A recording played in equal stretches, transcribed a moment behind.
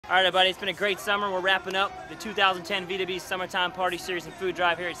All right, everybody, it's been a great summer. We're wrapping up the 2010 VWE Summertime Party Series and Food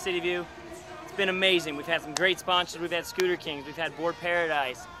Drive here at City View. It's been amazing. We've had some great sponsors. We've had Scooter Kings, we've had Board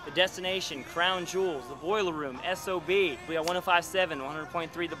Paradise, The Destination, Crown Jewels, The Boiler Room, SOB. We got 105.7,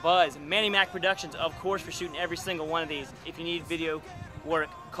 100.3 The Buzz, Manny Mac Productions, of course, for shooting every single one of these. If you need video work,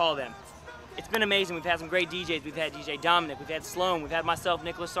 call them. It's been amazing. We've had some great DJs. We've had DJ Dominic, we've had Sloan, we've had myself,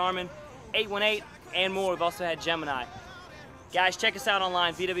 Nicholas Arman, 818, and more. We've also had Gemini. Guys, check us out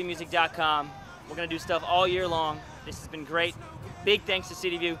online, VWMusic.com. We're going to do stuff all year long. This has been great. Big thanks to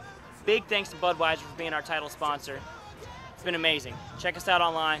City View. Big thanks to Budweiser for being our title sponsor. It's been amazing. Check us out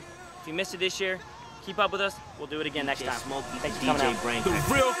online. If you missed it this year, keep up with us. We'll do it again next time. Thanks for coming out.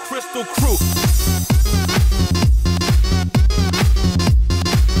 The Real Crystal Crew.